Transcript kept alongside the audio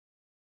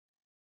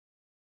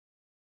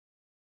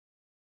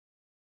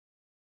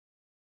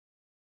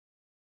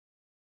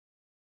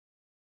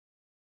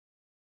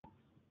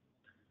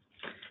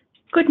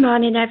Good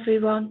morning,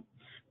 everyone.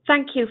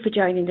 Thank you for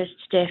joining us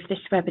today for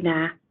this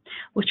webinar,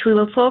 which we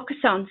will focus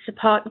on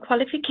support and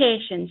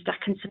qualifications that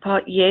can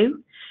support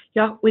you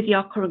with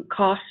your current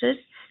courses,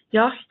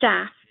 your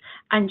staff,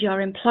 and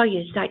your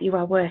employers that you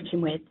are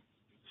working with.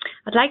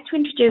 I'd like to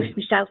introduce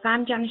myself.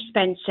 I'm Janice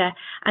Spencer,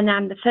 and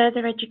I'm the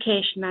Further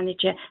Education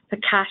Manager for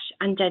CASH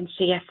and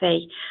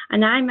NCFE,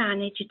 and I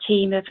manage a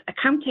team of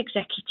account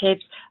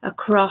executives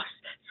across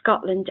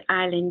Scotland,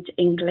 Ireland,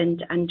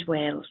 England, and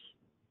Wales.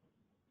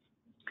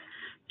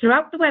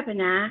 Throughout the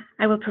webinar,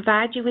 I will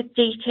provide you with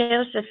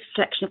details of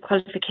selection of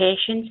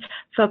qualifications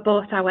for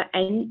both our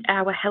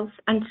health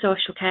and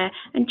social care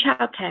and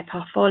childcare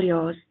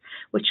portfolios,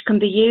 which can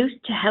be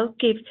used to help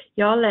give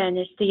your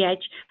learners the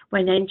edge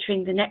when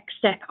entering the next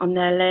step on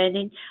their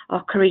learning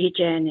or career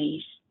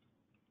journeys.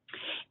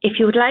 If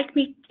you would like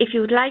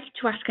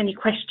to ask any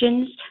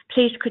questions,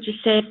 please could you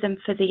save them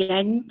for the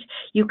end.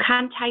 You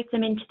can type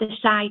them into the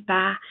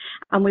sidebar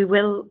and we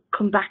will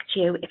come back to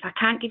you. If I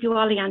can't give you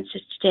all the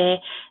answers today,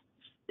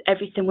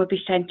 everything will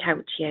be sent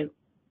out to you.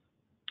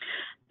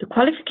 The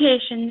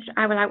qualifications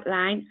I will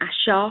outline are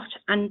short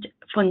and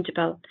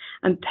fundable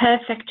and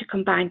perfect to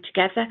combine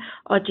together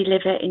or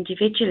deliver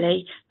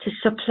individually to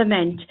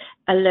supplement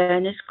a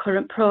learner's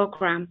current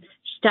programme,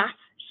 staff,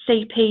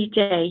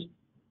 CPD,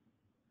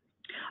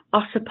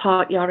 or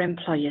support your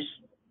employers.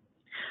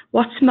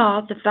 What's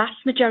more, the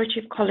vast majority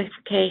of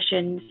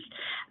qualifications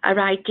are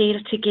ideal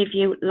to give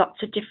you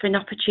lots of different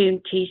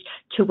opportunities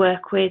to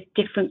work with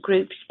different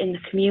groups in the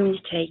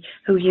community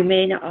who you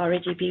may not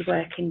already be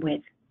working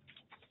with.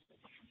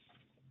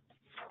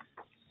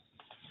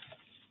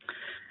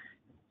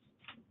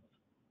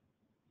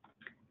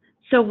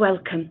 So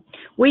welcome.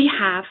 We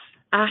have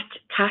at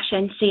CASH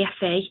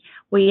NCFE,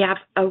 we have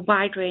a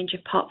wide range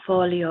of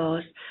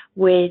portfolios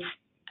with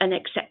an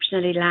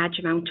exceptionally large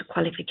amount of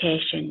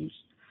qualifications.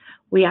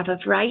 We have a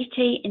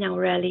variety in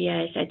our early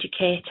years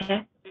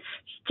educator,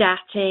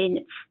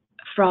 starting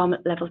from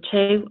level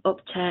 2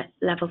 up to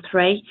level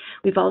 3.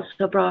 We've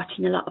also brought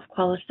in a lot of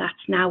quals that's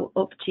now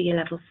up to your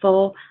level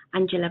 4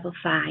 and your level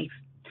 5.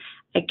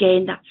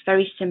 Again, that's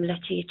very similar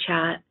to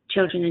your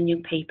children and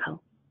young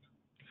people.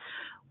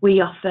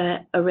 We offer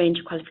a range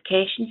of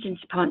qualifications in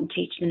supporting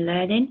teaching and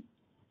learning.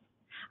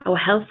 Our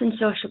health and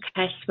social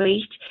care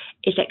suite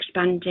is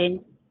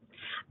expanding.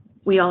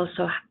 We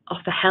also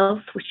offer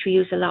health, which we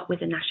use a lot with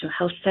the National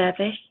Health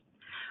Service.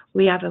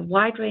 We have a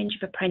wide range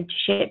of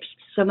apprenticeships.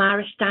 Some are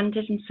a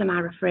standard and some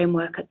are a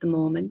framework at the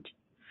moment.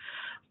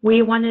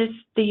 We're one of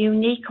the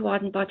unique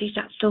awarding bodies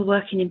that's still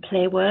working in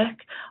play work.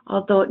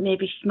 Although it may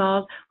be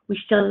small, we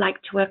still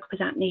like to work with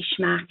that niche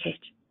market.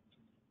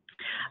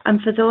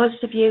 And for those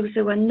of you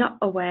who are not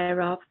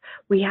aware of,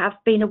 we have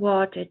been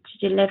awarded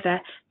to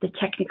deliver the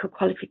technical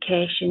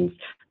qualifications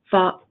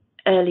for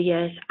early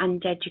years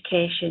and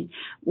education,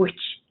 which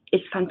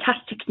is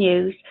fantastic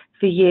news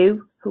for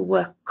you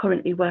who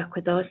currently work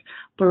with us,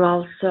 but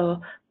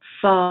also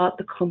for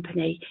the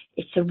company.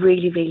 It's a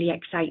really, really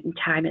exciting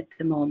time at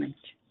the moment.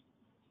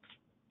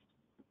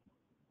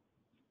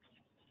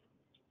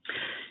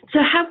 So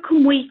how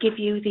can we give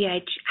you the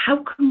edge?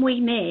 How can we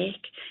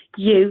make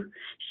you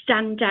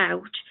stand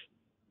out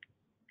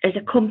as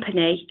a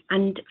company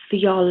and for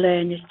your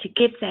learners to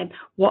give them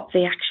what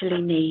they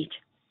actually need?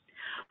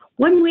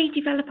 When we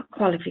develop a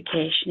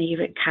qualification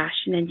here at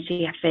CASH and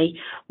NCFE,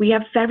 we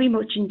are very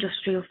much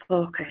industrial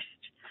focused.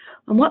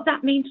 And what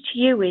that means to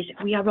you is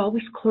we are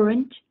always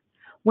current.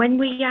 When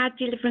we are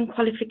delivering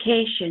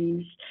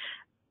qualifications,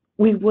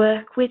 we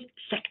work with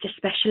sector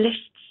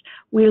specialists,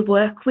 we'll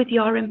work with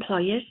your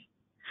employers,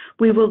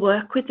 we will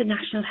work with the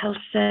National Health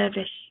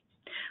Service,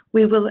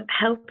 we will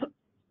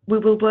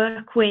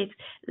work with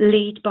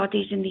lead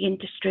bodies in the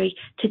industry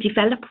to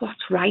develop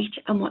what's right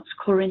and what's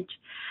current.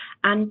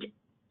 And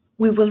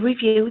we will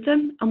review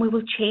them and we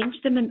will change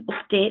them and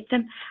update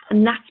them.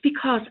 And that's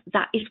because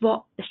that is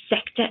what the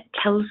sector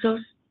tells us.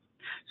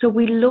 So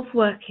we love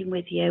working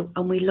with you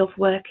and we love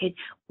working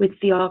with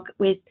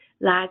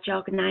large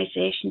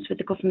organisations, with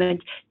the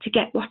government, to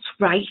get what's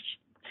right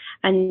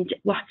and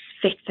what's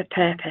fit for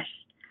purpose.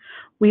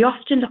 We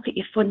often look at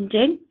your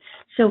funding.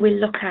 So we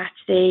look at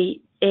the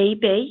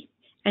AB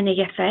and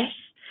EFS.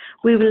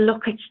 We will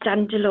look at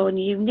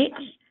standalone units,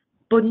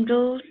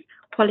 bundles,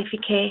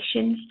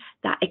 qualifications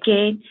that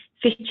again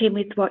fit in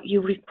with what you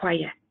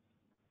require.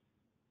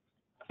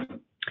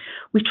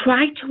 We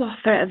try to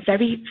offer a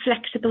very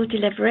flexible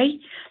delivery,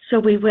 so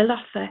we will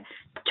offer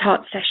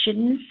taught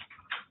sessions.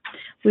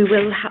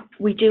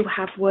 We do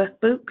have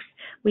workbooks.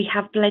 We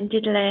have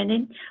blended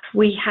learning.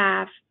 We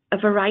have a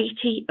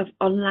variety of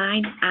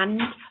online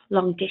and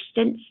long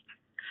distance.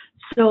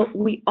 So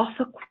we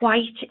offer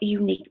quite a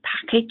unique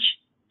package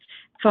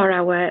for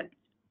our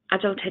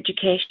adult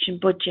education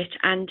budget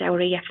and our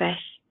EFS,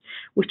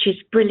 which is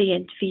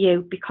brilliant for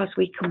you because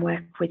we can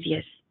work with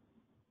you.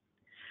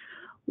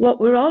 What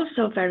we're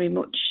also very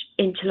much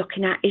into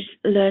looking at is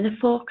learner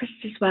focused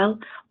as well.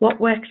 What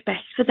works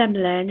best for them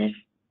learners?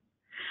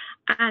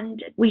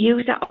 And we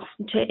use that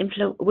often to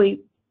influence.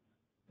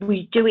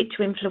 we do it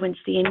to influence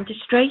the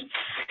industry,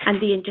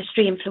 and the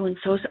industry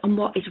influences us on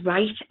what is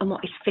right and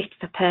what is fit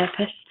for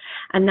purpose.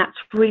 And that's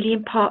really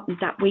important,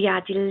 that we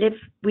are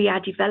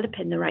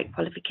developing the right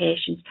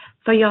qualifications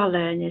for your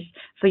learners,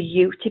 for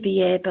you to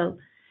be able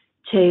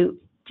to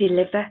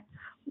deliver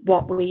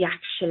what we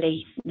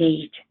actually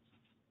need.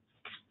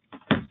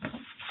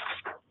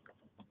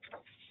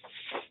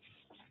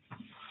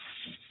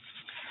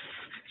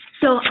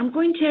 So I'm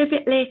going to a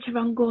bit later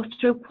on go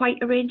through quite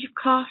a range of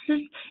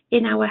courses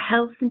in our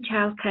health and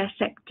childcare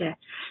sector.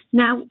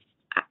 Now,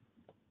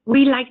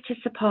 we like to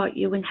support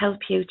you and help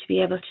you to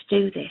be able to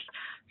do this.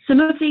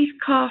 Some of these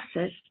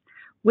courses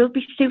will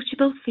be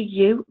suitable for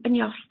you and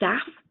your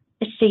staff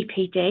as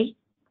CPD.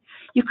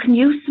 You can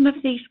use some of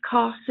these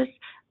courses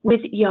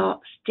with your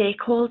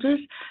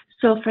stakeholders.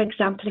 So, for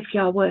example, if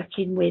you're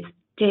working with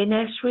day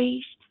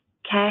nurseries,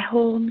 care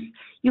homes,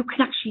 you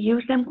can actually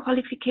use them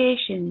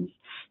qualifications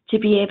to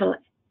be able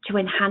to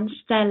enhance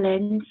their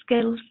learning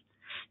skills,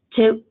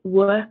 to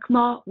work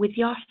more with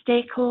your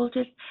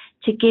stakeholders,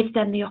 to give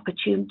them the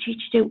opportunity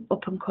to do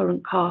up and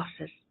current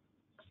courses.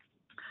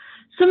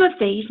 Some of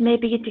these may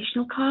be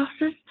additional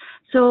courses,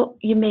 so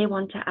you may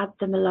want to add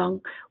them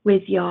along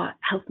with your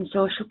health and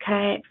social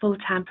care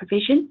full-time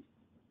provision.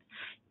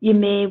 You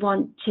may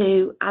want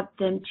to add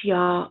them to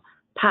your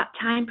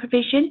part-time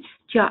provision,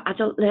 to your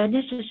adult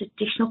learners as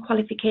additional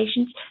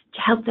qualifications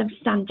to help them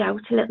stand out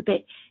a little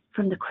bit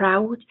from the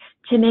crowd,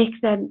 to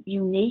make them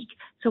unique,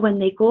 so when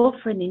they go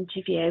for an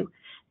interview,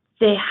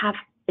 they have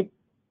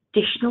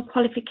additional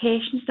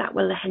qualifications that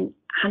will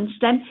enhance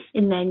them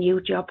in their new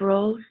job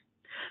roles.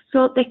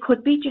 So they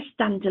could be just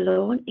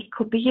standalone, it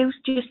could be used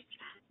just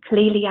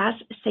clearly as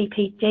a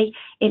CPD,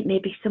 it may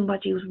be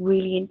somebody who's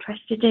really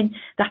interested in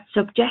that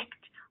subject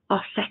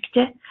or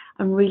sector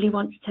and really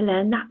wants to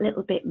learn that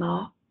little bit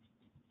more.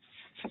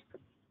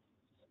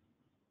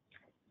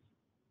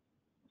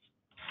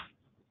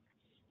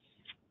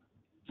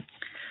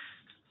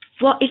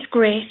 What is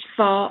great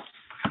for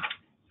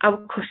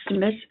our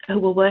customers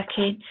who are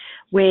working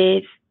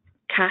with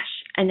cash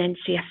and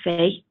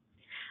NCFE,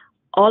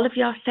 all of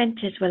your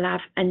centres will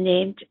have a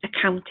named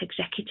account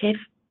executive,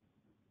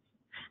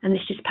 and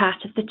this is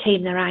part of the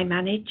team that I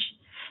manage.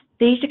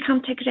 These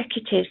account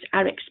executives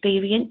are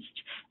experienced.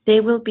 They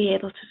will be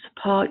able to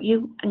support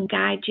you and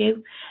guide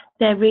you.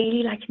 They're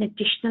really like an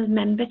additional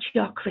member to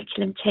your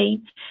curriculum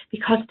team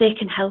because they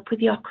can help with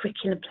your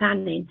curriculum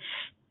planning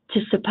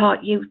to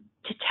support you,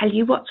 to tell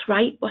you what's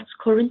right, what's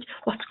current,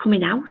 what's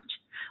coming out,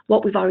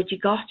 what we've already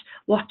got,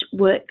 what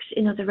works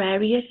in other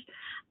areas,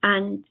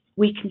 and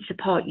we can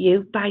support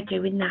you by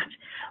doing that.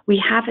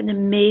 We have an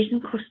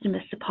amazing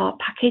customer support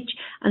package,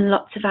 and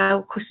lots of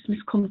our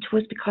customers come to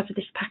us because of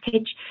this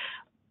package.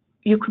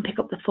 You can pick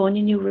up the phone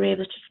and you were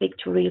able to speak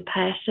to a real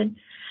person,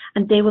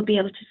 and they will be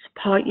able to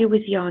support you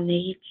with your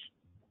needs.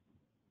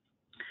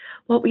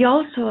 What we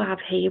also have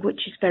here,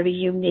 which is very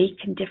unique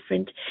and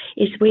different,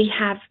 is we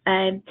have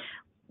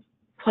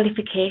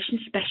qualification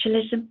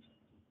specialism.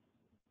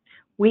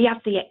 We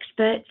have the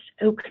experts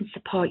who can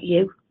support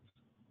you.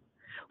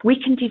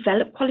 We can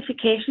develop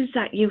qualifications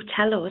that you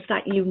tell us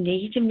that you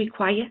need and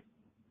require.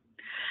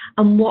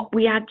 And what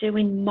we are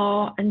doing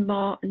more and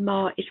more and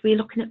more is we're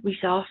looking at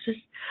resources.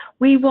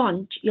 We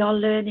want your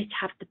learner to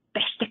have the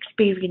best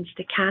experience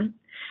they can.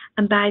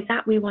 And by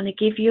that, we want to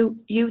give you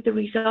the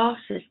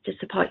resources to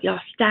support your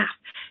staff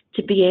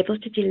to be able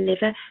to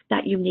deliver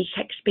that unique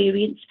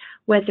experience,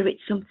 whether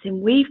it's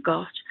something we've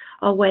got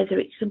or whether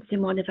it's something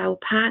one of our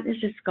partners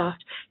has got,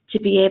 to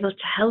be able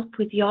to help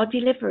with your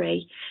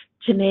delivery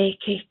to make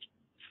it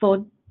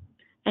fun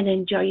and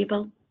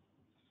enjoyable.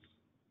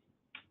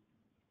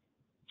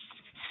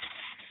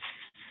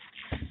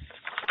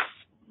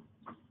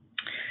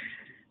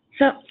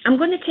 So I'm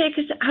going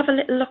to have a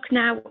little look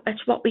now at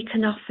what we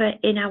can offer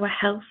in our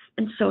health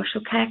and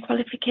social care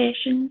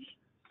qualifications.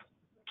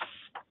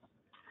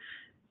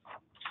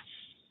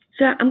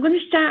 So I'm going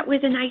to start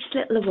with a nice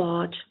little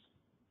award.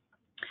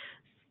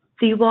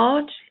 The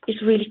award is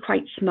really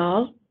quite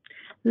small.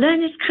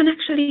 Learners can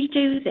actually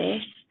do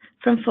this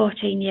from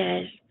 14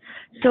 years.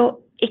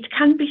 So it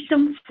can be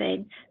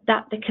something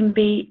that they can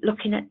be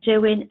looking at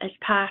doing as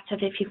part of,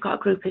 if you've got a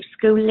group of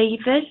school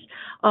leavers,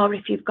 or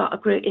if you've got a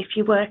group, if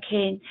you're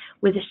working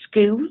with a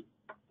school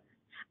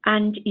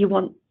and you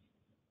want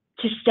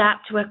to start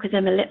to work with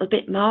them a little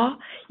bit more,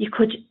 you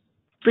could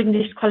bring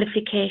this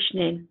qualification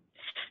in.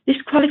 This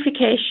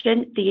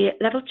qualification, the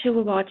Level 2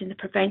 award in the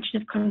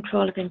prevention of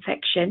control of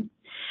infection,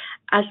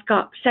 has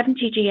got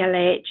 70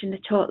 GLH and the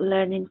total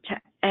learning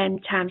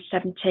times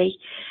 70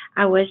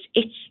 hours.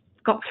 It's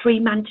got 3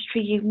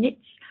 mandatory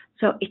units,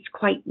 so it's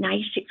quite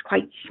nice, it's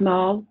quite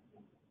small.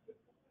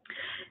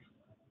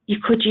 You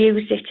could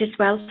use it as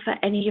well for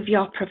any of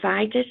your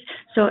providers.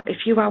 So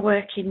if you are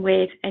working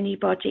with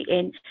anybody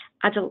in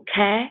adult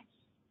care,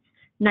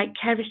 night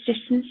care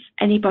assistants,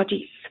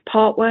 anybody,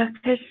 support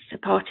workers,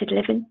 supported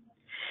living,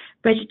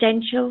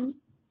 residential,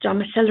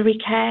 domiciliary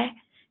care,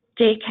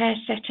 daycare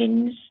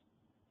settings,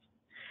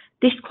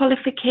 this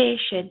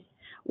qualification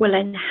will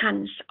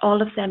enhance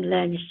all of them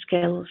learner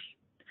skills.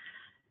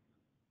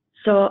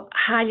 So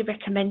highly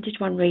recommended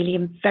one really,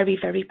 and very,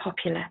 very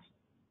popular.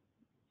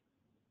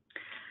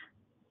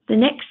 The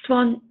next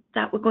one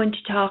that we're going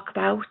to talk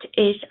about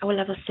is our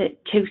Level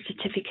 2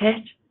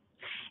 certificate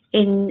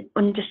in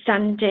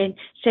understanding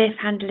safe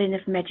handling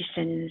of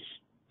medicines.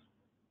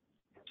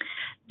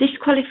 This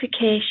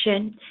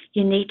qualification,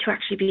 you need to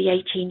actually be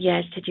 18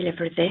 years to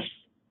deliver this.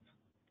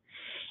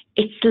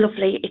 It's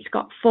lovely. It's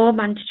got 4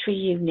 mandatory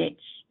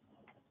units.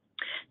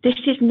 This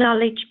is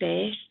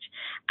knowledge-based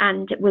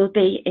and will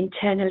be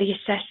internally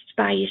assessed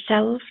by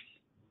yourselves.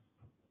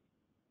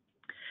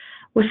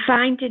 We're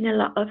finding a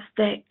lot of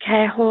the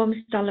care homes,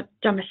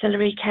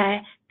 domiciliary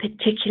care,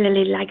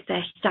 particularly like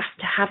their staff,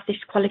 to have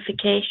this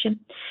qualification.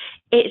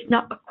 It's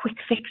not a quick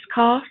fix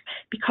course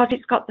because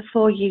it's got the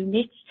 4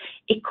 units.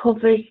 It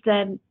covers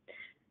them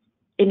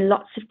in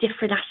lots of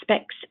different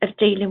aspects of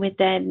dealing with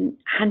them,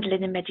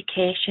 handling the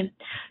medication.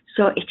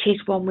 So it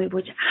is one we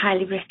would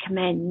highly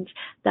recommend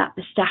that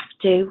the staff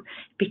do,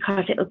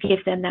 because it'll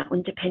give them that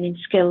underpinning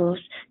skills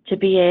to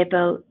be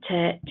able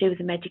to do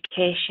the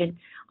medication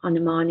on the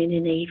morning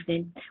and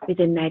evening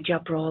within their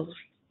job roles.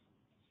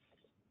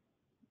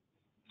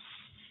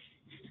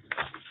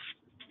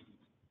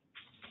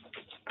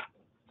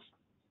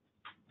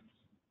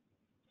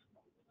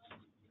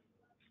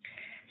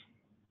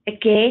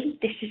 Again,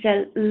 this is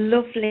a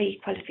lovely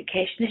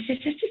qualification. This is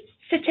just a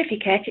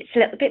certificate. It's a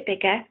little bit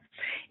bigger.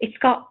 It's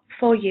got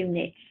 4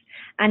 units,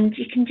 and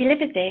you can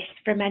deliver this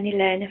from any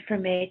learner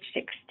from age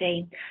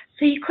 16.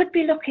 So you could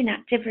be looking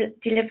at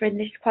delivering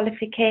this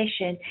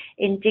qualification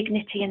in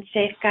dignity and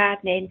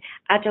safeguarding,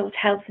 adult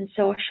health and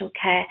social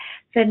care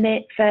for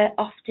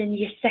often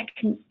your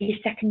second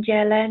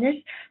year learners.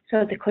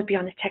 So they could be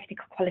on a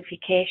technical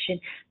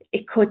qualification.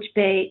 It could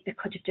be they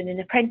could have done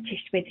an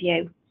apprentice with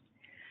you.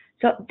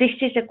 So this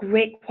is a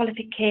great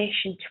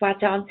qualification to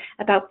add on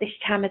about this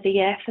time of the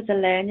year for the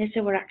learners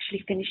who are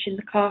actually finishing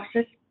the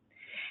courses.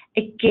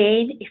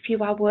 Again, if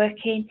you are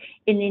working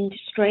in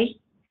industry,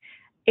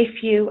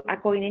 if you are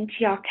going into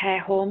your care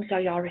homes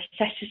or your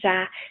assessors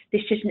are,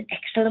 this is an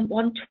excellent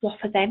one to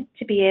offer them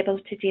to be able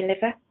to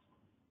deliver.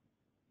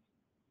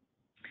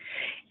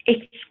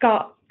 It's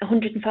got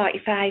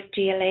 145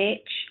 GLH.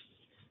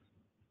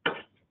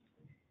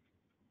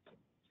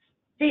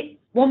 The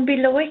one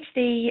below it,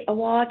 the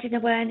Award in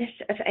Awareness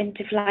of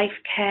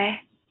End-of-Life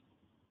Care.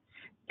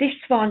 This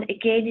one,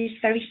 again, is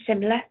very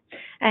similar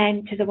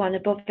to the one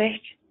above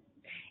it.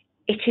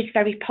 It is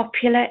very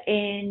popular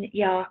in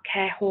your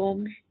care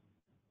homes,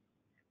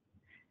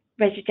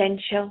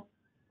 residential,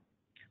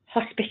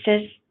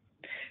 hospices.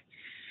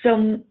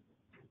 Some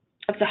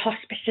of the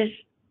hospices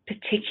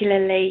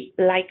particularly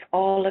like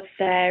all of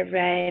their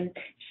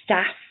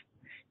staff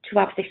to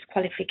have this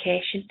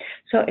qualification.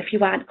 So if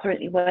you aren't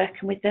currently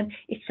working with them,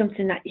 it's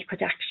something that you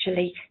could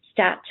actually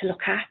start to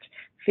look at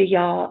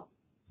for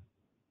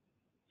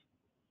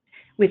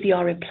with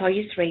your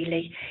employers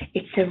really.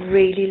 It's a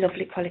really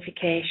lovely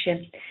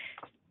qualification.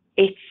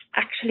 It's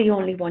actually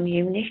only 1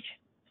 unit.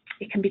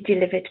 It can be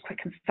delivered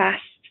quick and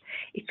fast.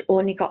 It's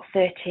only got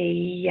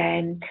 30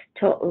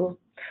 total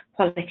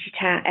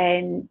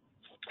qualification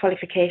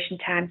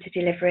time to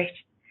deliver it.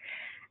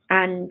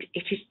 And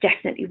it is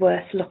definitely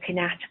worth looking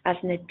at as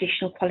an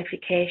additional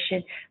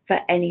qualification for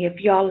any of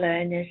your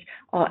learners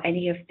or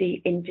any of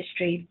the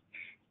industry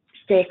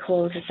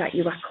stakeholders that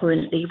you are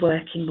currently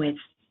working with.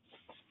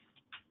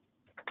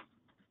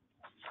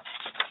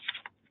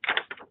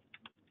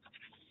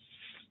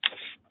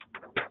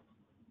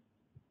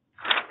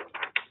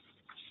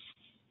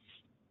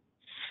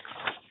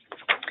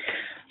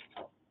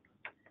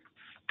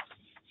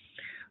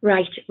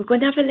 Right, we're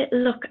going to have a little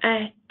look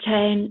at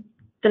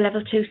the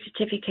Level 2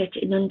 certificate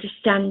in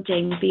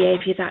understanding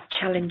behaviour that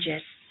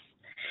challenges.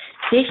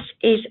 This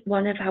is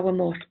one of our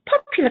most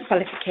popular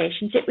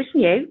qualifications. It was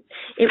new.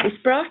 It was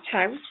brought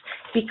out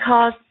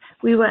because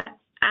we were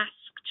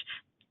asked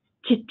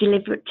to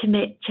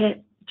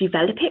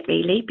develop it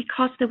really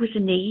because there was a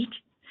need.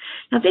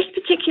 Now this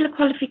particular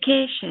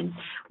qualification,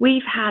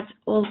 we've had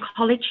all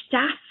college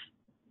staff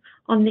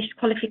on this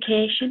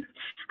qualification,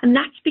 and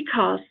that's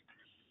because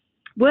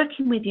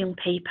working with young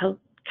people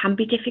can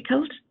be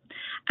difficult,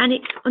 and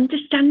it's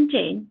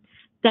understanding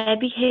their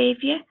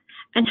behaviour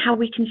and how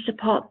we can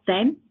support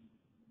them.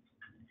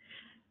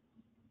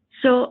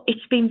 So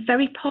it's been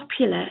very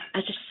popular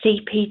as a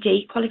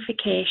CPD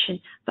qualification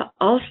for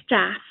all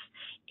staff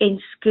in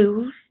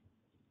schools,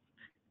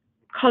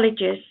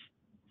 colleges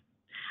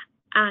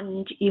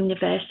and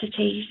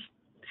universities.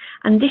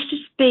 And this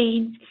has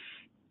been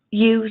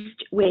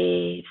used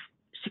with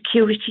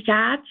security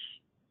guards,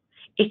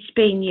 it's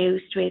been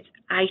used with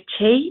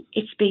IT,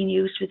 it's been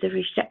used with the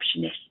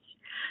receptionists.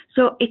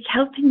 So it's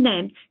helping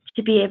them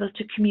to be able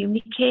to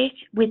communicate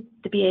with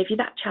the behaviour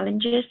that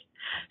challenges.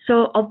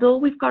 So although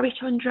we've got it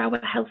under our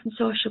health and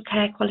social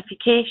care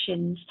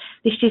qualifications,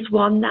 this is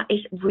one that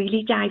is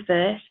really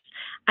diverse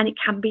and it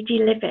can be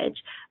delivered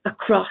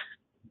across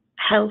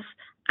health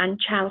and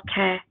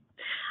childcare.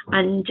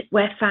 And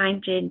we're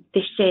finding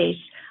this is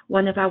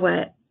one of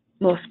our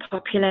most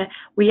popular.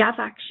 We have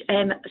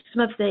actually,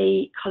 some of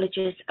the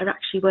colleges are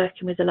actually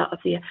working with a lot of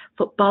the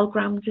football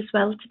grounds as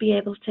well to be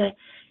able to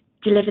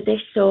deliver this,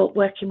 so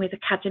working with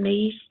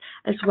academies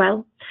as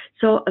well.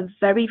 So a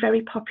very,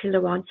 very popular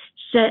one,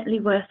 certainly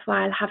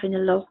worthwhile having a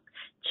look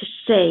to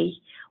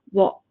see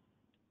what,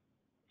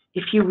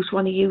 if you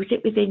want to use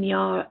it within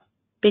your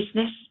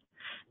business,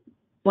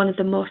 one of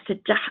the most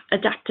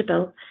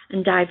adaptable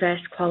and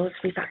diverse quals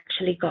we've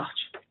actually got.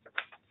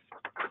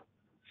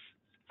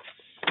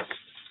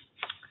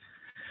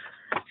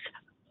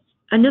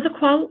 Another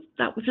qual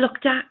that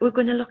we're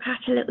going to look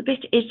at a little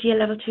bit is your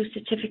Level 2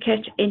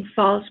 certificate in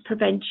falls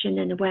prevention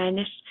and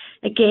awareness.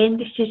 Again,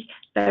 this is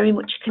very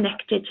much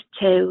connected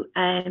to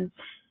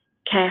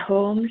care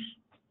homes,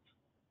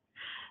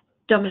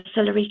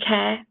 domiciliary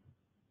care,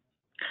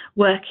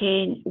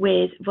 working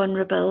with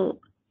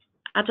vulnerable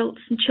adults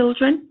and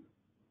children.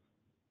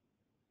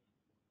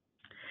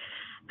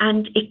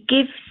 And it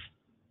gives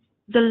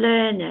the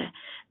learner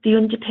the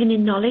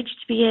underpinning knowledge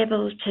to be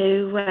able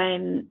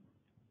to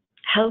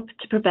help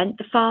to prevent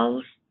the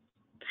falls,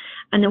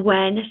 and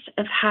awareness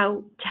of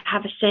how to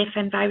have a safe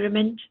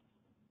environment.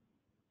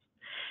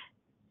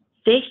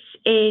 This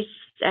is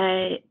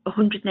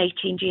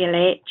 118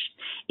 GLH.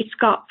 It's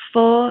got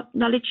 4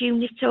 knowledge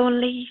units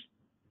only,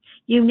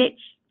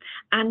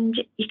 and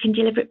you can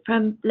deliver it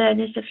from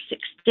learners of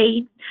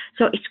 16.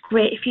 So it's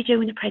great if you're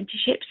doing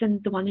apprenticeships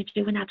and they want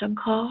to do an add-on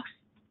course,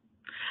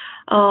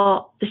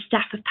 or the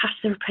staff have passed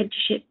their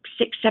apprenticeship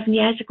 6-7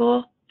 years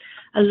ago.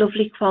 A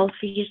lovely qual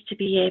for you to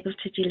be able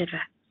to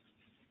deliver.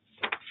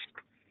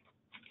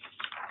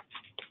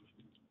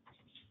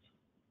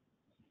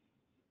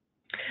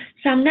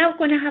 So I'm now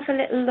going to have a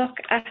little look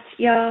at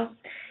your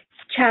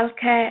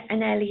childcare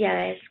and early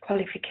years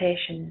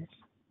qualifications.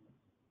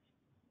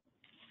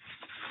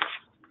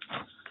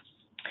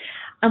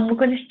 And we're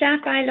going to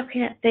start by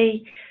looking at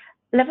the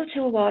Level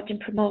 2 award in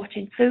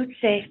promoting food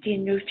safety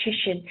and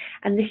nutrition,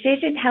 and this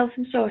is in health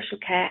and social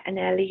care and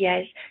early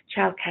years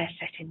childcare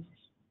settings.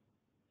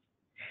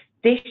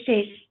 This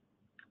is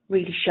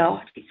really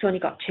short, it's only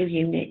got 2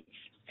 units.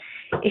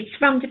 It's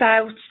around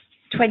about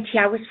 20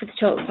 hours for the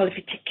total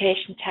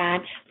qualification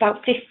time,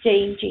 about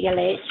 15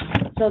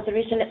 GLH, so there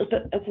is a little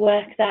bit of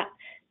work that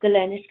the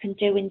learners can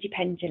do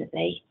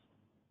independently.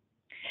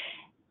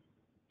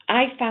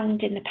 I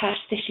found in the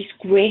past this is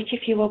great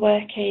if you were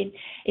working,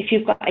 if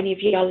you've got any of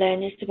your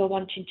learners that were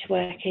wanting to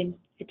work in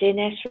a day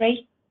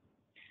nursery,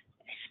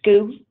 a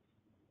school.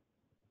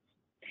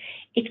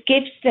 It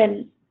gives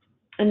them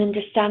an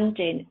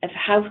understanding of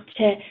how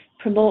to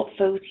promote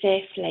food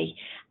safely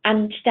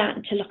and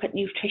starting to look at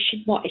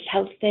nutrition, what is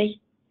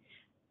healthy.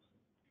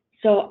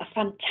 So a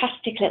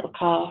fantastic little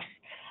course,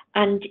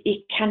 and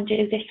you can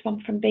do this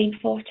one from being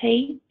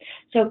 14.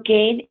 So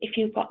again, if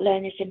you've got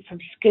learners in from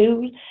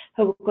school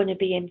who are going to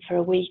be in for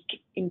a week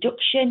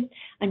induction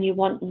and you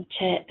want them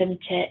to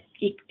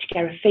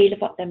get a feel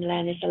of what them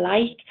learners are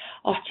like,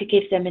 or to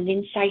give them an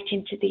insight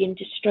into the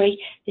industry,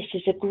 this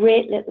is a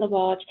great little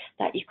award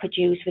that you could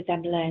use with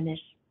them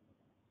learners.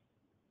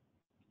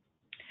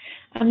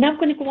 I'm now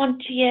going to go on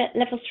to your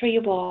Level 3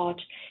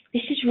 award.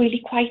 This is really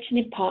quite an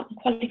important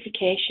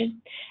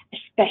qualification,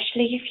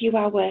 especially if you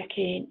are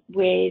working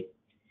with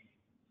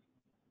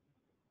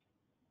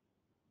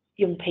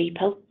young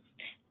people,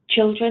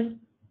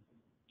 children,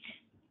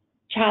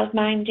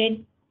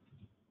 childminding.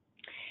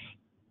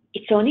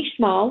 It's only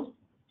small,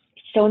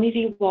 it's only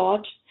the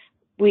award.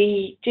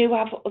 We do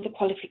have other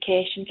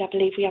qualifications. I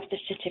believe we have the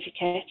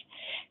certificate.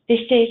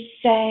 This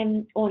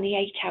is only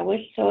 8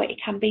 hours, so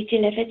it can be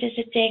delivered as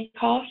a day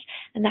course,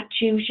 and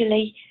that's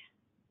usually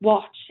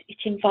what it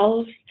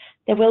involves.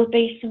 There will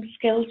be some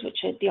skills, which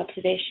are the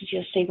observations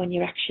you'll see when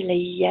you're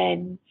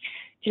actually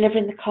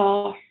delivering the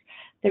course.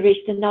 There is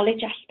the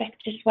knowledge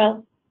aspect as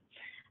well,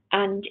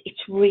 and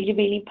it's really,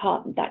 really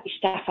important that your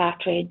staff are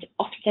trained.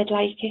 Ofsted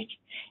like it.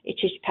 It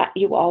is,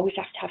 you always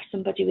have to have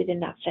somebody within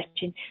that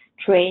setting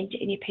trained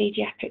in your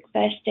paediatric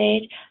first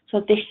aid,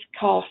 so this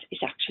course is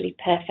actually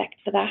perfect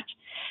for that.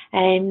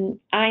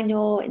 I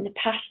know in the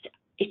past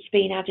it's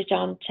been added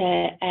on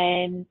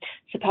to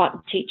support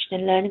and teaching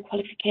and learning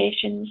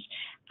qualifications,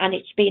 and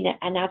it's been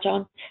an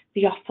add-on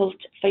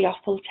for your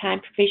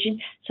full-time provision.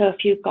 So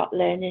if you've got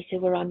learners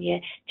who are on your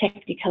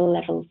technical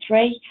Level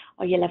 3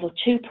 or your Level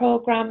 2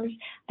 programs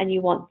and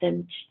you want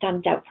them to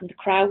stand out from the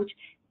crowd,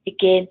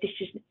 again, this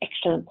is an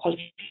excellent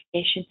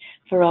qualification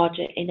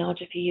in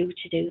order for you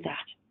to do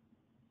that.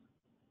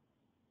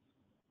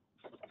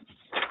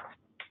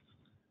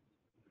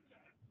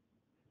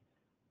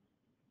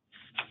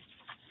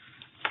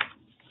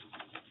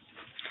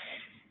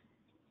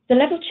 The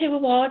Level 2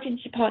 award in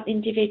supporting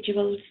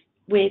individuals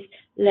with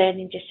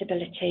learning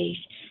disabilities.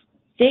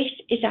 This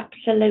is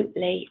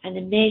absolutely an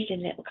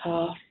amazing little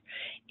course.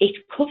 It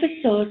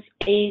covers us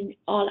in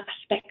all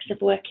aspects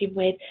of working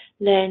with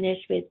learners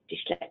with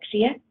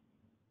dyslexia.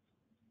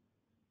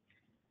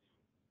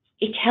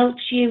 It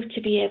helps you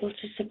to be able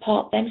to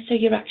support them, so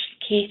you're actually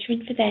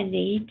catering for their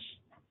needs.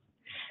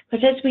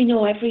 Because as we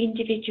know, every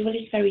individual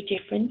is very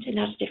different and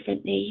has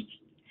different needs.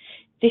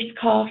 This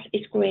course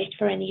is great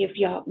for any of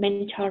your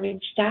mentoring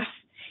staff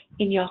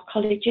in your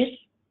colleges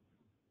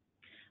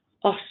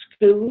or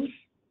schools.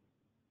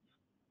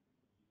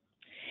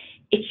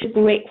 It's a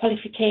great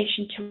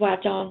qualification to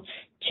add on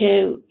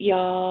to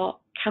your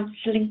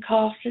counselling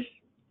courses,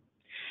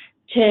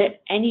 to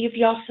any of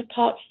your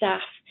support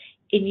staff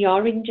in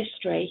your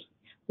industry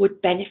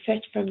would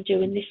benefit from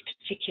doing this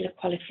particular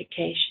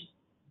qualification.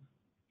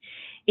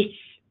 It's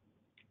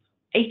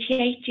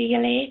 88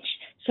 GLH,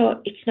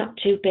 so it's not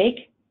too big,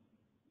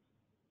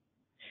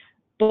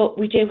 but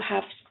we do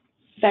have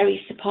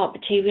various support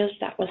materials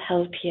that will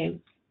help you.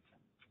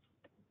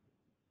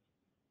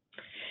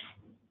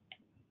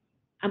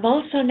 I'm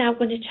also now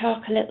going to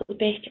talk a little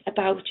bit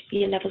about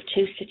your Level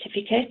 2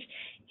 certificate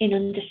in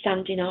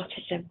Understanding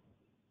Autism.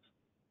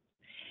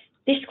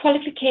 This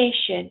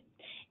qualification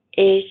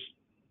is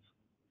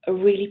a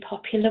really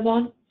popular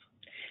one,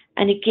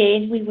 and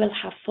again we will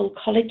have full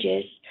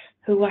colleges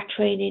who are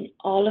training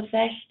all of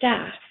their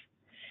staff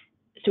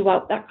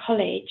throughout that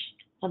college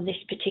on this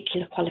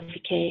particular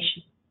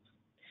qualification.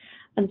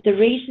 And the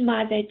reason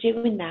why they're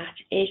doing that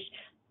is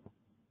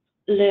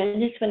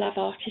learners will have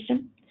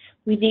autism.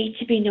 We need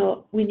to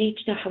know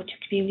how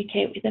to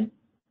communicate with them,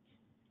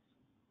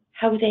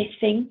 how they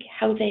think,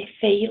 how they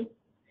feel.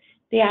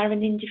 They are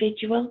an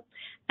individual,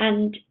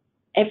 and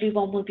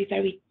everyone will be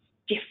very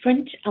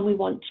different, and we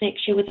want to make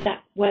sure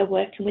that we're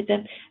working with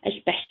them as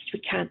best we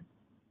can.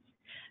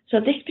 So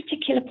this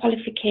particular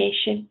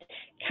qualification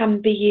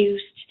can be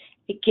used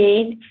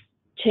again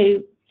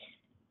to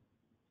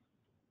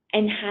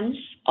enhance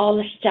all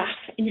the staff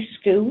in a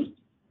school,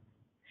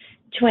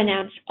 to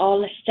enhance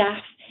all the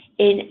staff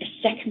in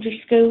a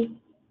secondary school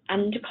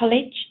and a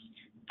college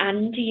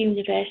and a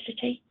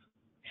university.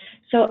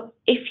 So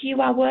if you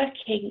are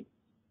working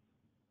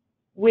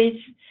with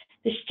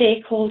the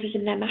stakeholders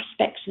in them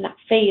aspects in that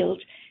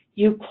field,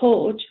 you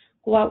could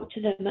go out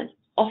to them and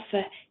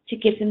offer to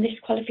give them this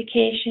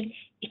qualification.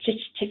 It's a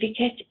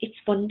certificate, it's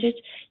funded.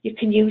 You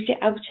can use it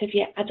out of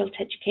your adult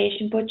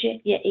education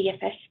budget, your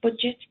EFS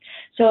budget.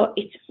 So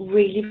it's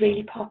really,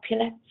 really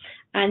popular,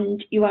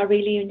 and you are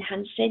really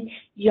enhancing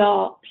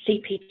your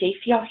CPD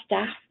for your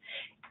staff.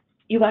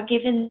 You're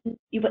making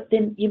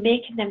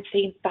them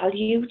feel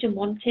valued and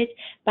wanted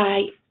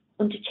by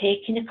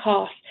undertaking a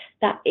course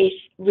that is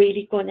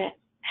really going to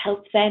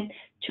help them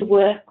to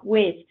work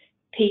with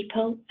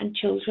people and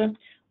children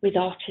with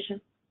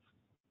autism.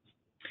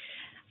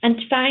 And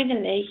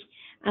finally,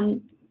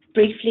 I'm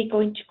briefly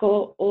going to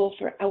go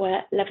over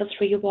our Level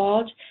 3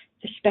 award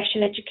for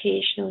Special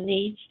Educational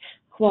Needs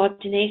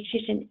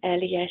Coordinators in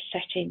Early Years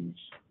Settings.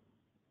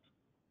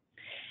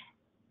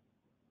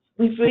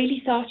 We've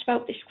really thought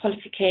about this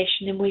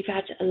qualification, and we've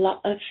had a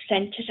lot of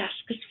centres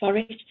ask us for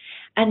it,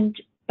 and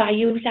by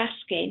you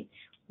asking,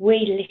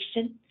 we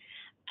listen,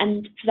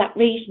 and for that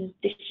reason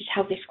this is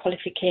how this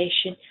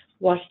qualification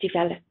was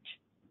developed.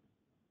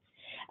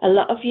 A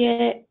lot of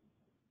your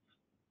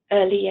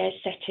early years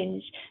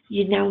settings,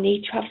 you now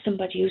need to have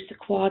somebody who's the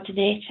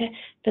coordinator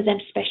for them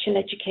special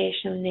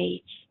educational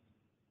needs.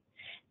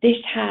 This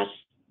has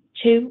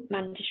 2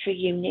 mandatory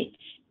units.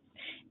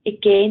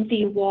 Again,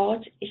 the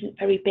award isn't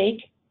very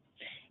big.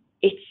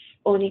 It's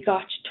only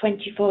got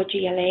 24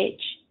 GLH,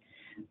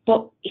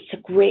 but it's a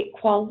great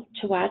qual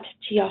to add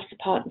to your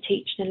support and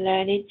teaching and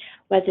learning,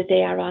 whether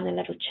they are on a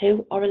Level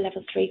 2 or a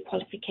Level 3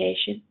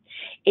 qualification.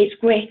 It's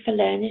great for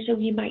learners who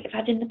you might have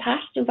had in the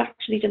past who've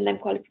actually done them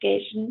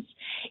qualifications.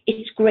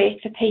 It's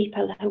great for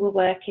people who are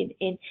working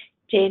in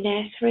day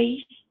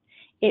nurseries.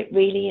 It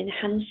really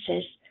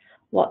enhances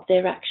what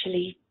they're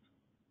actually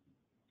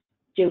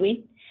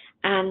doing,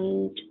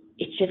 and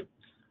it's a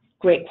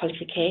great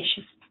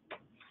qualification.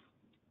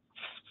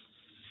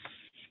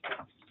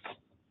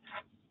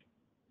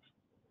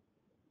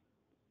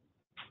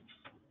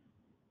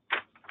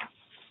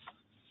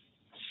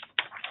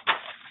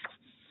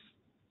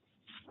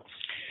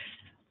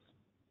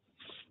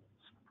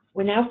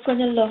 We're now going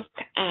to look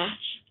at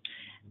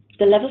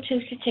the Level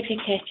 2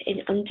 certificate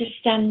in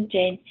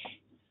Understanding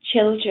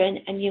Children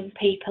and Young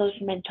People's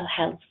Mental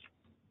Health.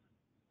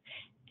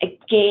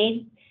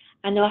 Again,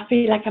 I know I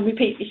feel like I'm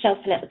repeating myself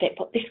a little bit,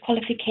 but this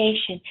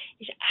qualification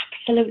is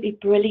absolutely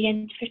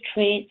brilliant for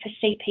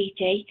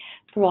CPD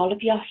for all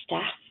of your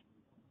staff.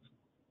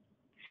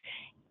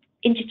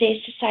 In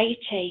today's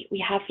society,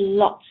 we have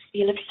lots,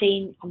 you'll have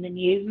seen on the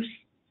news,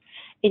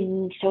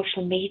 in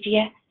social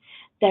media,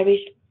 there is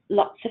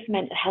lots of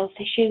mental health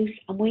issues,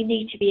 and we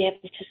need to be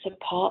able to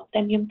support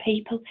them young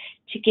people,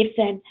 to give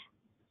them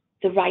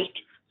the right,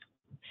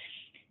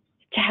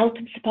 to help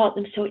and support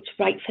them so it's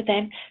right for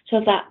them, so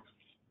that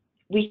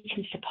we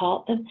can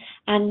support them.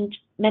 And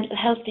mental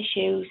health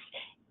issues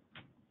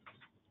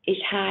is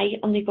high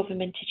on the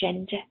government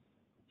agenda.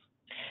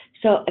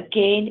 So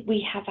again,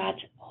 we have had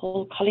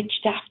whole college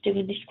staff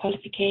doing this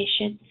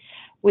qualification.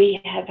 We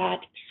have had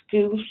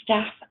school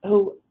staff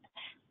who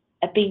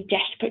have been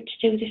desperate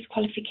to do this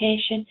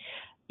qualification.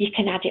 You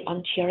can add it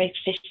onto your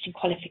existing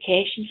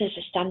qualifications as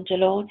a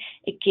standalone,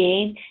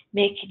 again,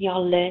 making your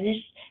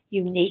learners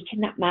unique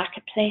in that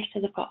marketplace, so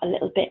they've got a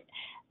little bit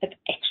of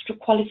extra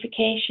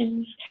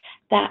qualifications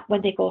that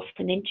when they go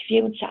for an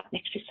interview and sat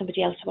next to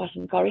somebody else who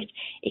hasn't got it,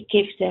 it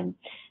gives them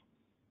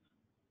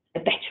a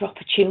better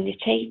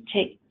opportunity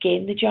to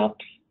gain the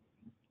jobs.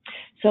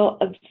 So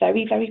a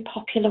very, very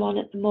popular one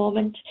at the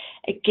moment.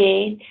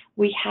 Again,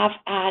 we have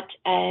had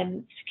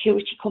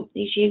security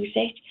companies use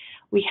it.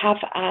 We have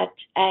had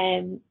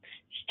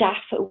staff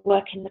who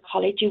work in the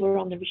college who are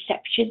on the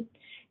reception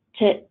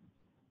to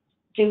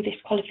do this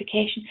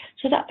qualification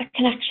so that they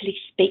can actually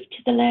speak to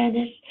the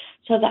learners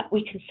so that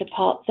we can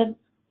support them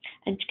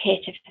and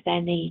cater for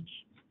their needs.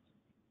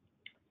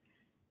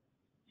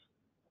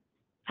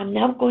 I'm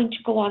now going to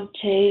go on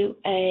to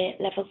a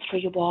Level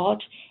 3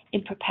 award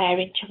in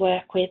preparing to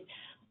work with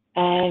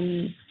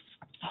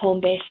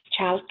home-based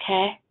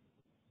childcare.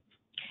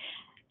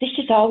 This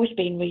has always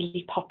been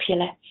really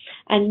popular,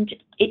 and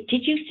it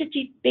did used to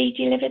be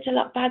delivered a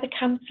lot by the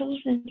councils.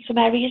 In some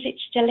areas it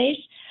still is,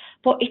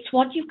 but it's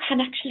what you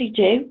can actually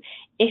do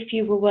if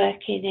you were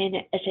working in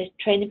as a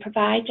training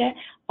provider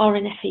or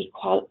an FE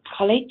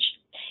college.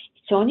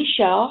 It's only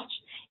short.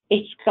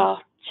 It's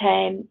got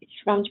it's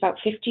around about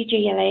 50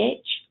 GLH.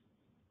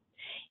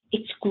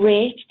 It's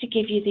great to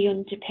give you the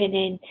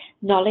underpinning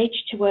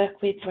knowledge to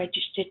work with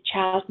registered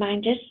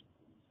childminders,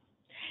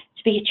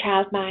 to be a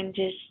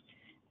childminder's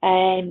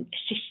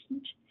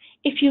assistant.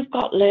 If you've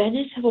got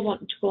learners who are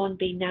wanting to go and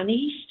be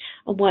nannies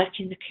and work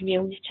in the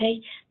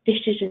community, this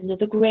is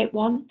another great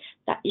one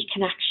that you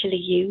can actually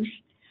use.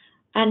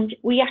 And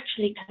we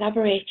actually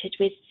collaborated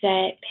with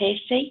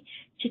Pacey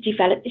to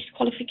develop this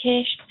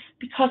qualification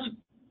because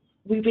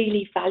we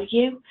really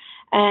value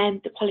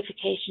the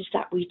qualifications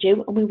that we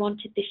do, and we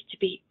wanted this to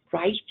be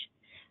right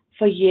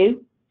for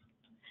you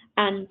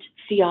and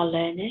for your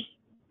learners.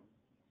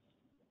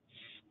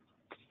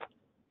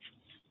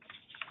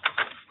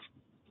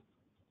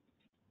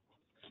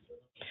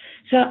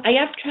 So I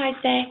have tried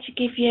there to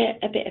give you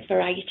a bit of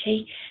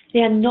variety.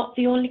 They are not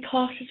the only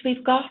courses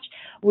we've got.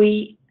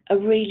 We are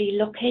really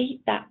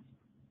lucky that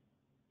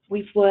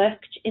we've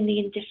worked in the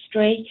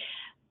industry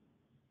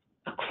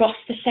across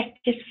the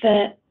sectors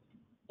for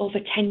over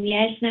 10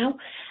 years now,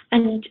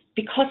 and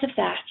because of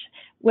that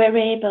we're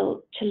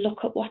able to look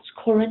at what's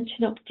current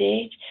and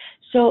update.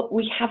 So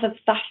we have a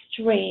vast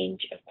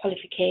range of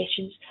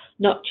qualifications,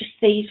 not just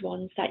these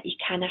ones that you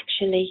can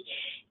actually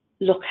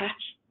look at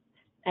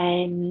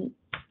on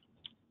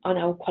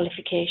our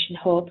qualification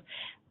hub,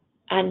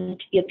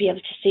 and you'll be able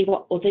to see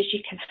what others you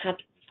can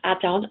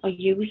add on or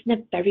use in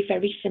a very,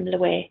 very similar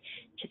way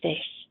to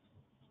this.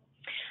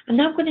 I'm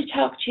now going to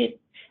talk to you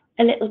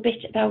a little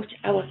bit about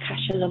our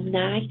CASH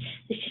alumni.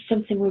 This is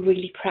something we're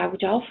really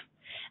proud of.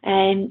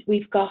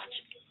 We've got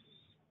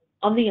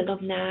on the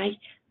alumni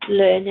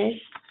learners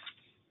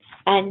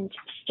and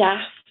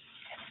staff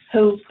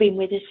who've been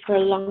with us for a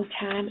long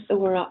time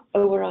who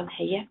are on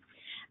here.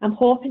 I'm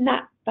hoping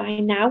that by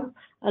now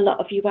a lot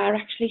of you are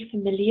actually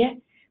familiar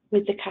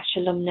with the CASH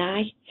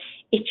alumni.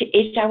 It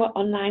is our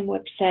online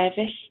web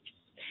service,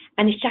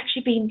 and it's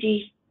actually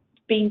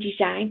been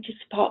designed to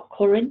support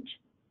current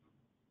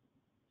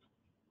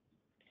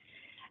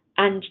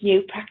and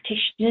new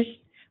practitioners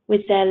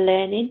with their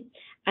learning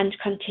and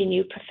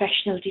continue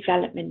professional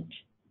development.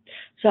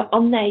 So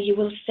on there you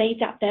will see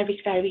that there is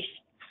various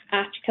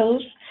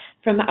articles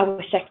from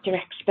our sector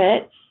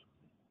experts.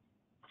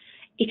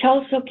 It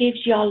also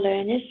gives your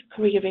learners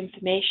career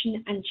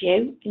information and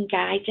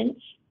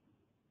guidance,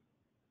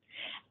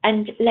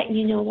 and letting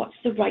you know what's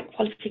the right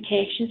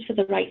qualifications for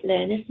the right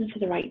learners and for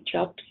the right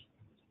jobs.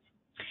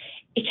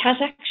 It has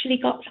actually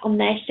got on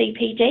there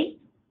CPD,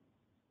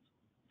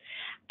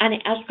 and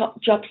it has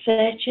got job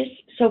searches,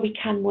 so we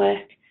can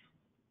work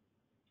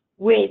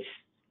with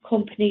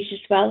companies as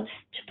well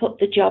to put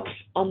the jobs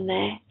on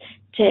there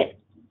to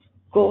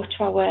go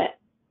to our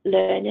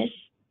learners,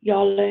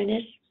 your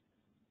learners.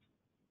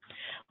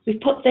 We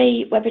put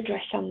the web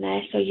address on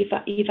there, so you've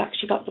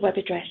actually got the web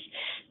address.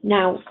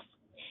 Now,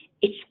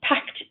 it's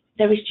packed.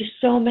 There is just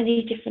so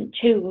many different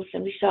tools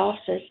and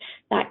resources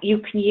that you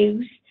can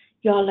use,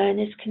 your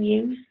learners can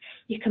use.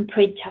 You can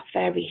print off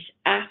various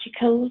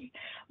articles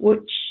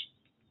which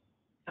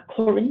are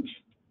current,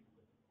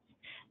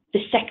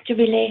 the sector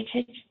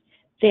related,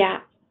 they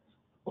are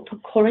up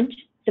and current,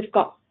 they've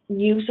got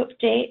news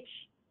updates.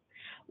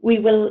 We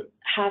will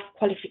have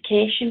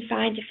qualification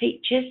finder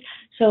features,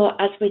 so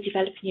as we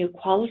develop new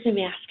quals and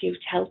we ask you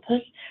to help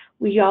us,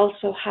 we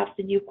also have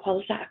the new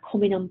quals that are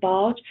coming on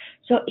board,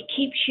 so it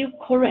keeps you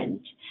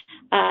current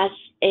as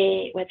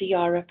whether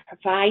you're a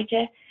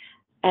provider,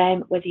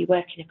 whether you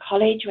work in a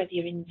college, whether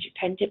you're an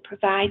independent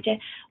provider,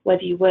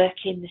 whether you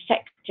work in the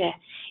sector.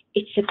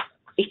 It's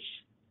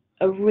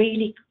a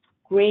really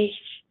great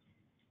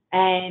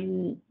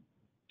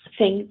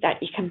thing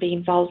that you can be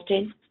involved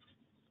in.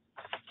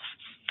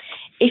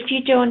 If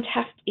you don't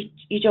have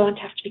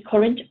to be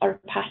current or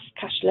a past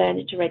CASH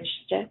learner to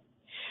register.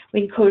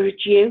 We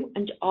encourage you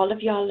and all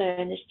of your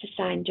learners to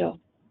sign up.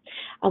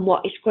 And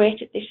what is great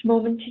at this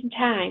moment in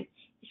time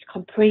is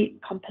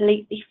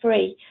completely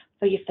free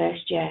for your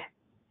first year.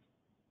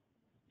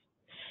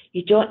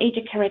 You don't need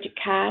a credit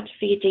card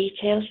for your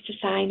details to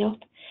sign up.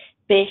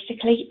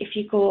 basically, if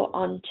you go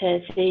onto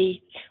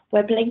the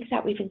web link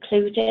that we've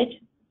included,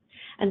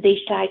 and these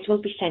slides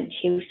will be sent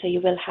to you, so you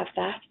will have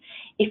that.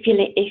 If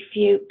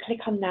you click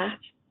on that,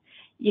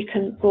 you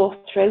can go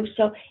through.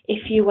 So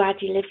if you are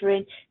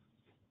delivering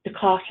the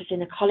courses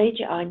in a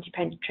college or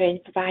independent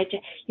training provider,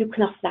 you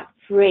can offer that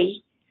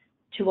free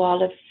to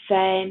all of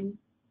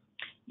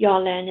your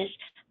learners,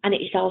 and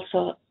it is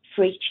also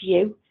free to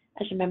you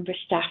as a member of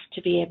staff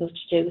to be able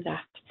to do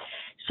that.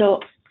 So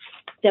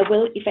there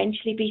will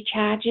eventually be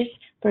charges,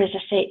 but as I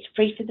say, it's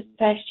free for the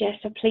first year,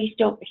 so please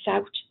don't miss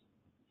out.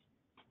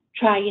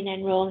 Try and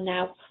enrol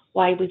now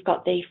while we've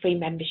got the free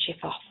membership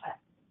offer.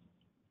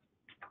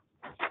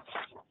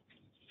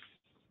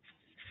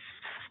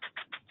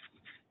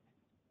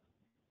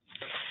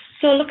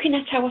 So looking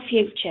at our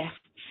future,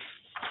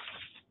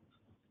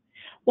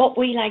 what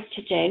we like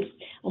to do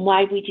and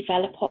why we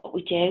develop what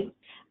we do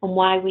and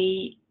why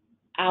we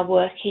are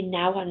working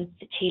now on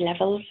the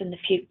T-levels and the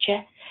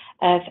future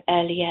of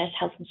early years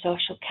health and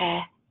social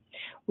care.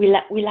 We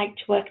like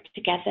to work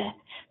together,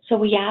 so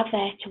we are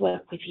there to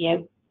work with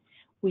you.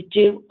 We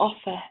do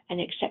offer an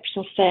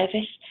exceptional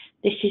service.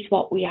 This is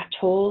what we are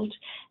told,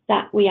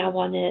 that we are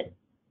one of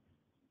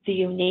the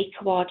unique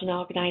awarding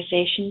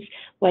organisations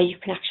where you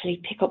can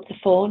actually pick up the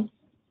phone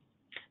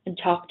and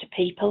talk to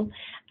people,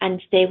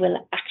 and they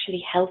will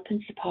actually help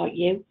and support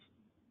you.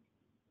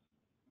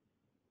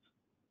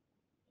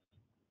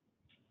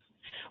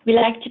 We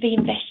like to be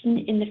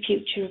investing in the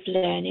future of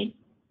learning.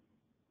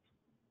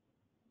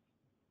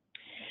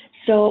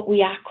 So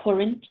we are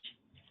current,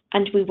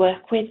 and we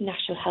work with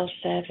National Health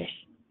Service.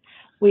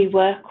 We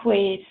work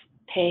with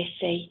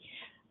PACE.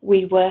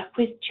 We work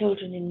with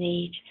children in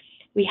need.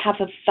 We have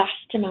a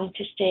vast amount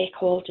of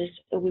stakeholders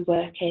that we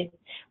work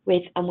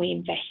with and we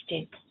invest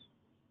in.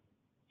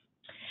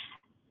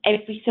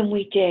 Everything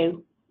we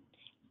do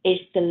is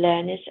the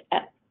learners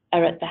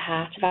are at the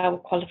heart of our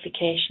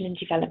qualification and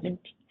development,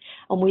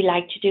 and we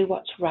like to do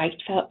what's right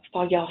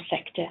for your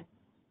sector.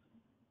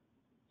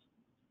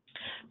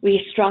 We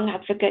are strong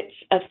advocates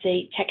of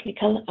the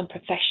technical and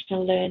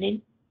professional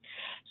learning,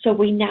 so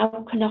we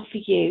now can offer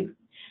you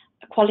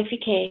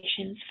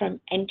qualifications from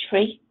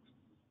entry,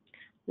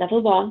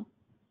 level 1,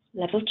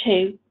 level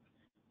 2,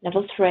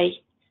 level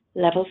 3,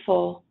 level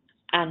 4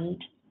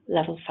 and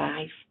level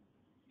 5.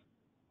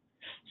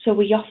 So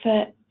we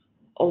offer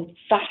a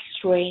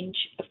vast range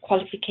of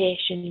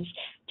qualifications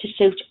to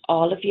suit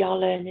all of your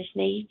learners'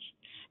 needs,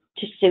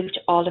 to suit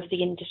all of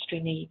the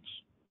industry needs.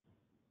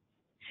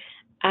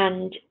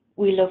 And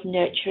we love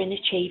nurturing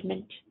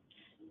achievement.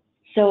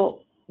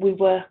 So we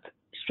work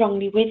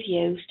strongly with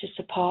you to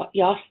support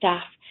your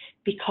staff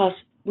because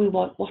we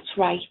want what's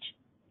right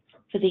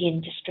for the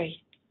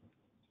industry.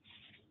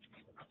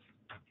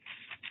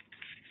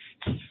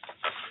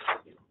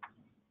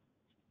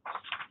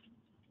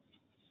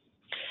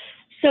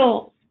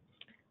 So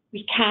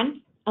we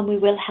can and we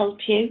will help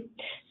you.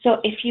 So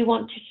if you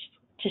want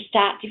to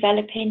start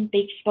developing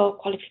bespoke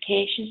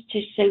qualifications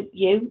to suit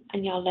you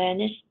and your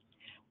learners,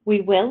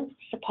 we will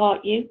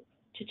support you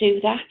to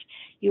do that.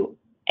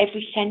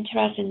 Every centre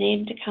has a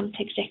named account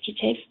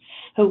executive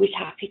who is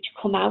happy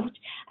to come out,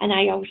 and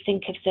I always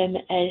think of them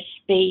as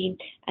being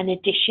an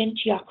addition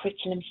to your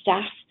curriculum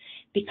staff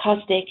because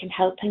they can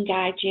help and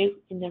guide you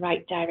in the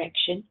right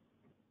direction.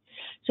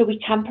 So we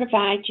can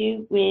provide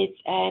you with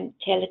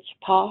tailored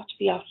support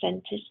for your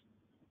centres.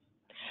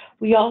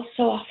 We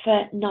also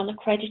offer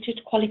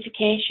non-accredited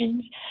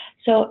qualifications.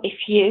 So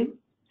if you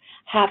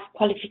have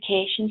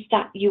qualifications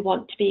that you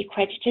want to be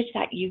accredited,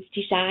 that you've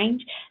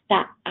designed,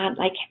 that aren't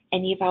like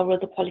any of our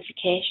other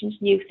qualifications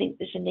and you think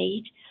there's a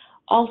need,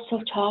 also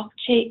talk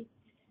to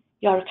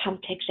your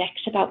account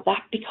execs about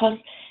that, because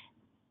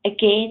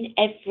again,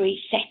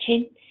 every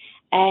setting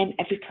and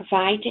every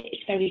provider is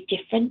very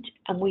different,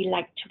 and we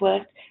like to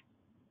work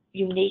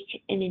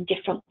unique and in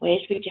different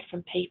ways with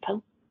different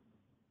people.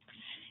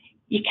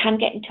 You can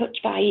get in touch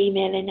by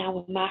emailing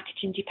our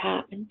marketing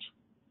department.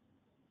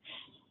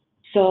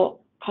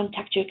 So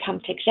contact your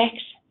account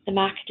execs, the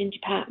marketing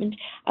department,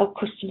 our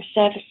customer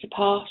service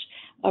support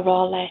are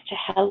all there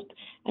to help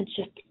and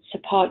to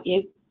support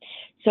you.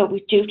 So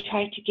we do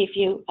try to give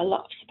you a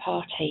lot of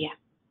support here.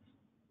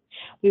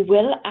 We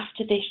will,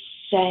 after this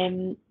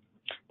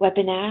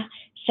webinar,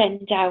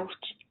 send out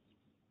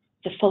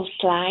the full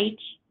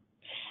slides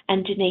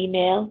and an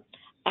email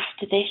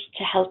after this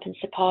to help and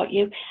support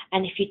you.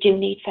 And if you do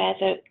need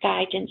further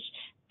guidance,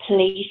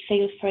 please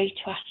feel free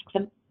to ask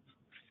them.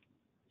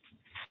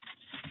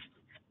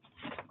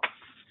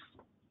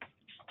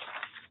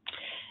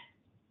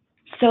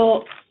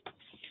 So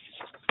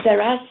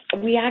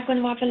we are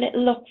going to have a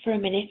little look for a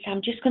minute.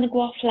 I'm just going to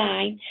go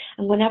offline.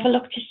 I'm going to have a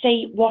look to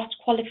see what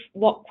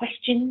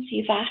questions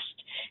you've asked,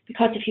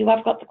 because if you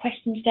have got the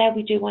questions there,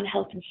 we do want to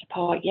help and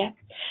support you.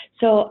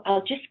 So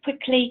I'll just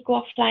quickly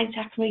go offline so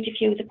I can read a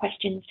few of the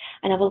questions,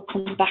 and I will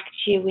come back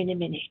to you in a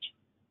minute.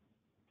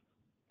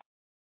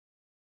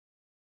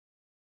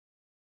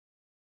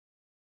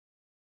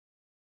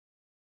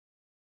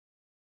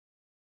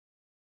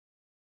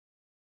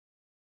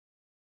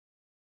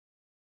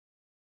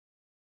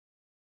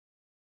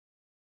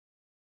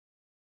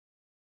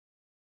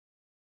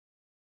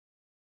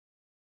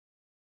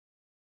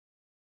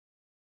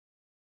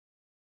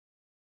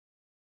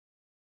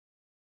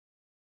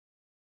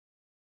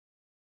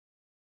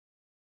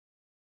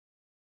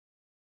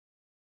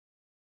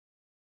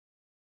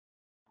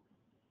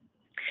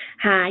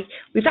 Hi,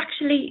 we've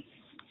actually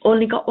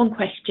only got one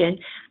question,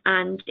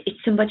 and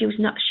it's somebody who's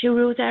not sure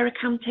who their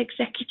account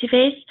executive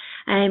is.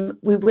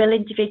 We will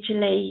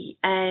individually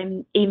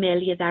email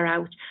you that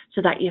out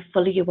so that you're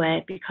fully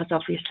aware, because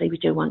obviously we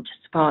do want to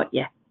support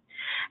you.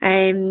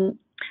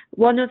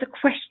 One other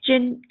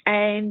question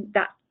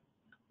that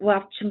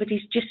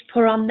somebody's just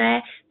put on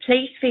there,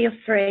 please feel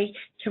free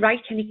to write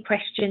any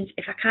questions.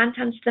 If I can't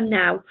answer them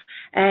now,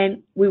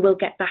 we will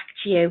get back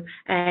to you,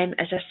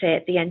 as I say,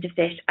 at the end of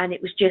this. And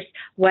it was just,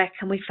 where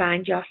can we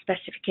find your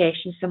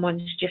specifications?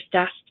 Someone's just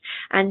asked,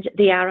 and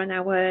they are on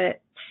our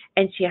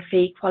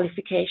NCFE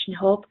Qualification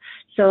Hub.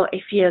 So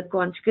if you go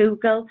onto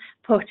Google,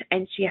 put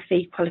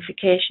NCFE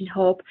Qualification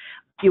Hub,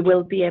 you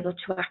will be able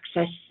to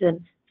access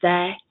them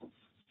there.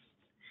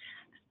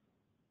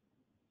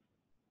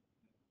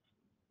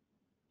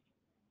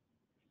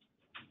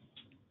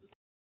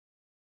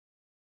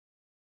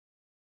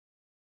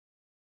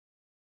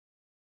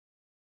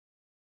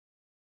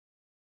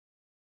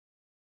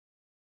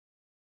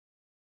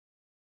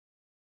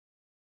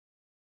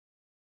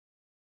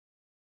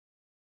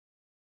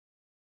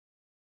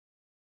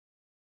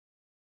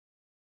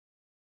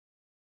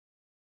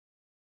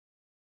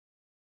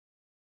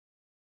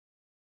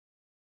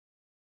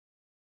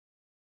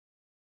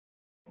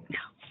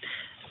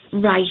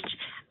 Right,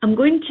 I'm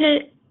going to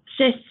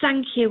say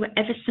thank you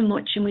ever so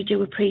much, and we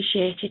do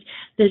appreciate it.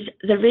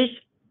 There is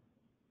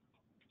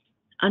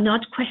an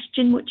odd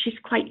question which is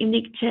quite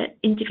unique to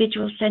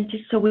individual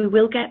centres, so we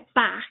will get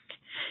back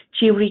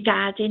to you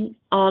regarding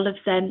all of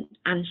them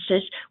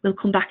answers. We'll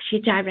come back to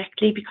you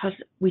directly, because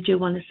we do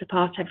want to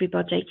support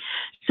everybody.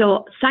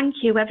 So thank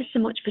you ever so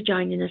much for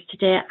joining us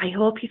today. I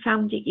hope you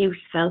found it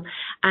useful,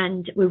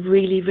 and we're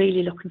really,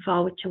 really looking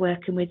forward to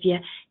working with you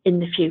in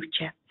the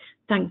future.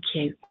 Thank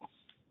you.